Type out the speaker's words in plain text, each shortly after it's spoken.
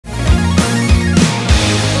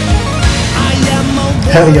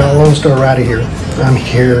Howdy y'all, Lone Star Rider here. I'm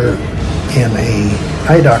here in a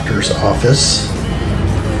eye doctor's office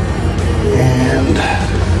and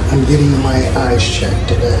I'm getting my eyes checked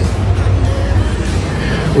today,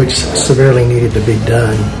 which severely needed to be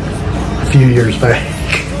done a few years back.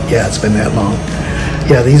 Yeah, it's been that long.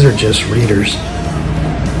 Yeah, these are just readers.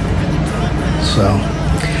 So,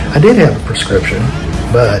 I did have a prescription,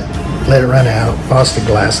 but let it run out, lost the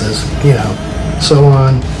glasses, you know, so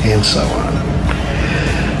on and so on.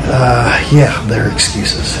 Yeah, they're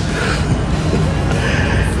excuses.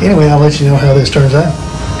 Anyway, I'll let you know how this turns out.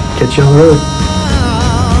 Catch you on the road.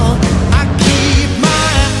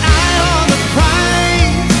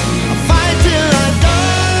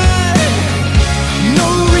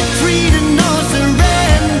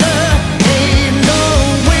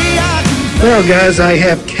 Well, guys, I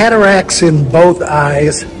have cataracts in both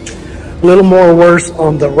eyes. A little more worse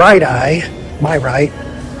on the right eye, my right.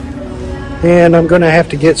 And I'm going to have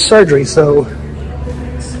to get surgery, so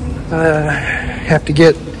I have to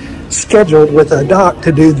get scheduled with a doc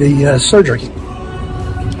to do the surgery.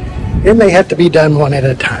 And they have to be done one at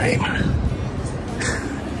a time.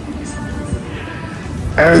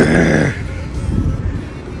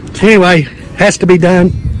 Anyway, has to be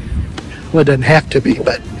done. Well, it doesn't have to be,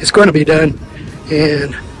 but it's going to be done.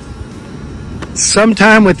 And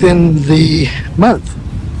sometime within the month.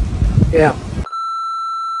 Yeah.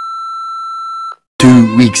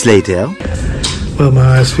 2 weeks later. Well,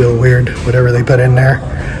 my eyes feel weird, whatever they put in there.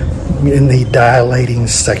 In the dilating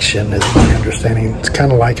section is my understanding. It's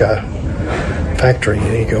kind of like a factory.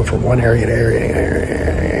 You go from one area to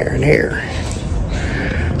area and here.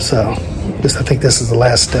 So, I think this is the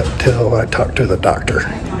last step till I talk to the doctor.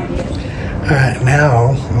 Alright,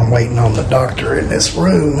 now I'm waiting on the doctor in this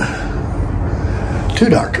room. 2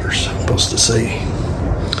 doctors I'm supposed to see.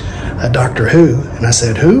 A Doctor Who, and I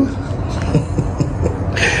said, who?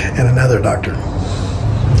 And another doctor.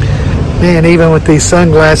 Man, even with these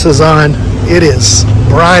sunglasses on, it is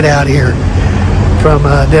bright out here from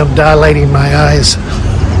them dilating my eyes.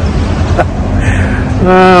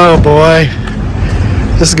 Oh boy,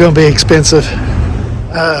 this is going to be expensive.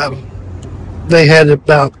 They had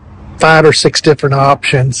about 5 or 6 different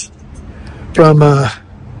options, from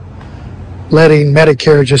letting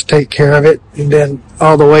Medicare just take care of it, and then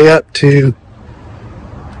all the way up to,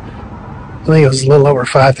 I think it was a little over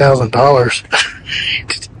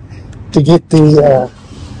 $5,000 to get the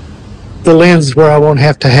lens where I won't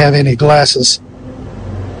have to have any glasses.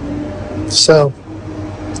 So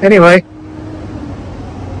anyway,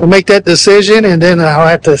 we'll make that decision, and then I'll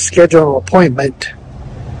have to schedule an appointment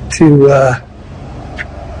to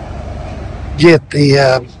get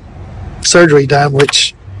the surgery done,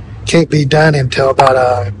 which can't be done until about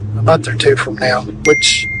a month or 2 from now,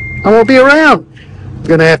 which I won't be around. I'm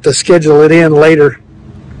going to have to schedule it in later,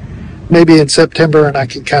 maybe in September, and I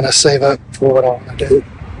can kind of save up for what I want to do.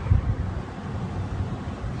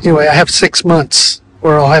 Anyway, I have 6 months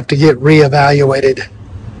where I'll have to get reevaluated.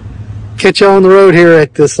 Catch you on the road here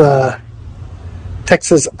at this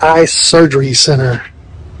Texas Eye Surgery Center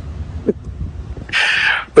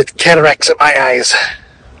with cataracts in my eyes,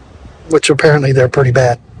 which apparently they're pretty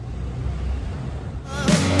bad.